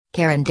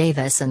Karen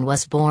Davison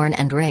was born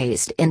and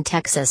raised in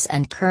Texas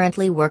and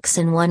currently works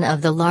in one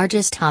of the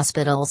largest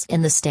hospitals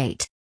in the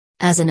state.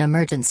 As an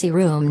emergency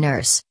room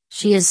nurse,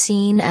 she is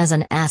seen as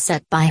an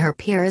asset by her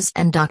peers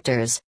and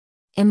doctors.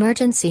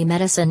 Emergency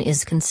medicine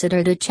is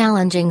considered a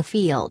challenging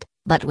field,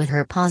 but with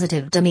her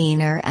positive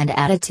demeanor and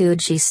attitude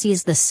she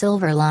sees the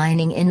silver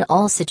lining in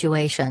all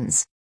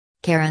situations.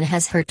 Karen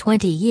has her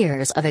 20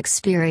 years of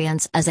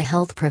experience as a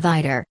health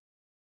provider.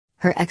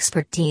 Her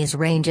expertise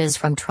ranges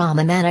from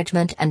trauma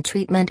management and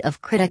treatment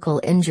of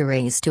critical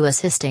injuries to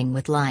assisting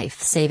with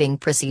life-saving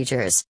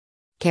procedures.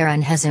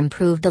 Karen has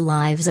improved the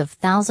lives of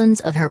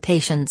thousands of her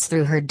patients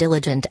through her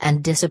diligent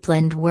and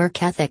disciplined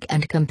work ethic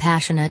and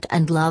compassionate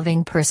and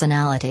loving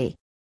personality.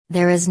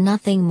 There is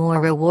nothing more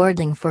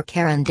rewarding for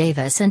Karen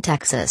Davis in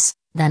Texas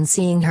than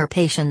seeing her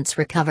patients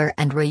recover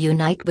and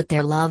reunite with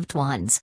their loved ones.